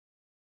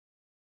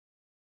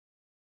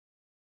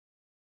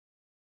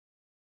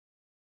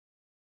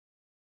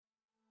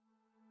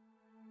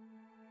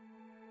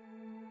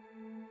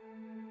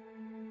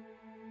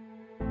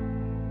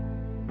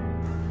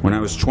When I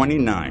was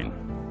 29,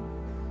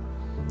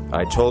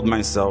 I told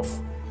myself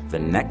the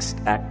next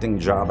acting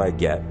job I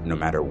get, no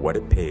matter what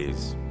it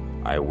pays,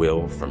 I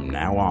will, from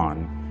now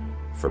on,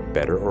 for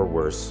better or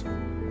worse,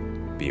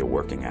 be a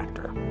working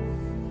actor.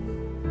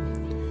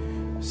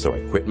 So I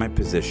quit my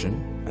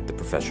position at the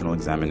Professional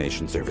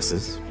Examination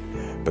Services,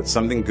 but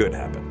something good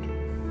happened.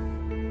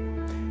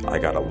 I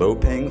got a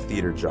low-paying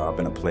theater job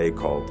in a play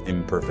called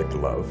Imperfect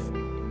Love,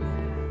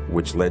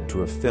 which led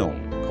to a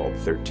film called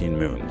 13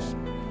 Moons,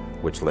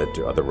 which led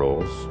to other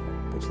roles,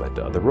 which led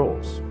to other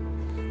roles.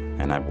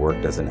 And I've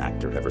worked as an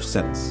actor ever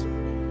since.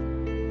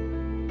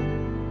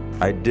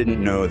 I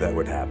didn't know that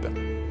would happen.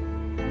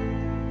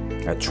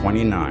 At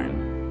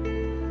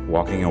 29,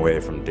 walking away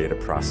from data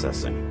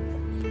processing,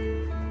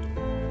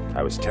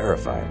 I was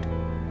terrified.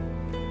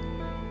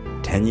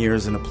 10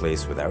 years in a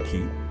place without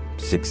heat,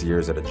 6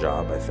 years at a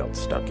job I felt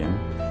stuck in.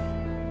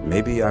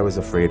 Maybe I was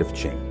afraid of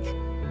change.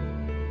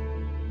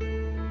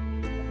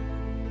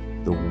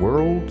 The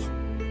world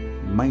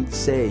might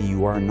say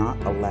you are not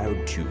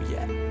allowed to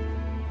yet.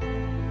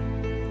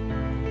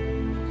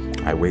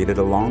 I waited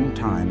a long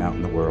time out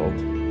in the world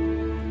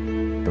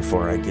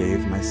before I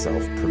gave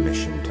myself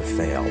permission to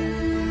fail.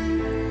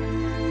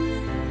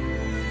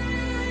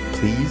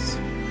 Please,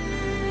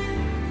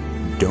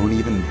 don't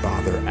even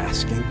bother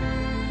asking.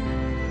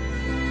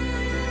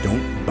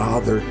 Don't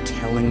bother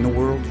telling the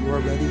world you are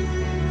ready.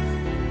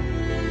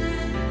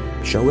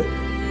 Show it.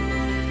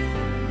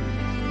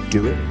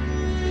 Do it.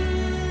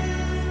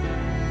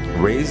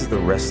 Raise the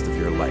rest of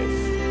your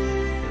life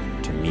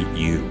to meet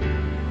you.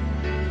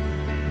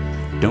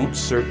 Don't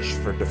search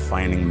for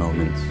defining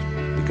moments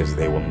because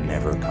they will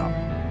never come.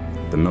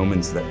 The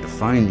moments that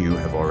define you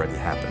have already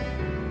happened,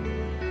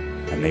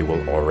 and they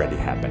will already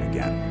happen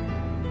again.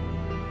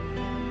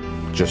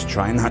 Just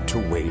try not to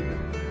wait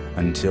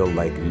until,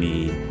 like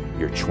me,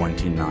 you're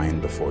 29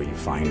 before you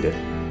find it.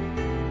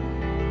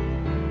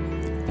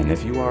 And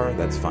if you are,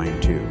 that's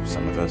fine too.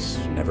 Some of us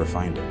never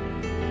find it.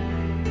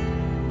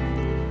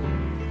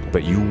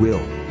 But you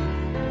will.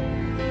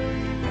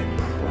 I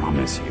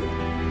promise you.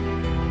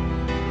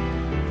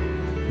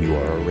 You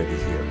are already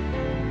here.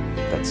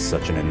 That's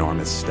such an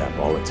enormous step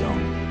all its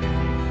own.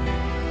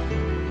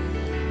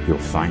 You'll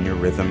find your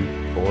rhythm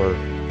or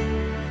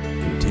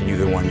continue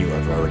the one you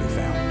have already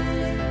found.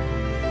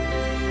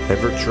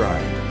 Ever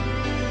tried?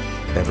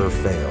 Ever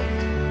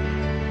failed?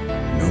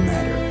 No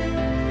matter.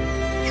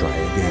 Try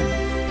again.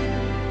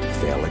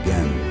 Fail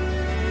again.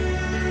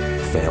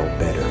 Fail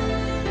better.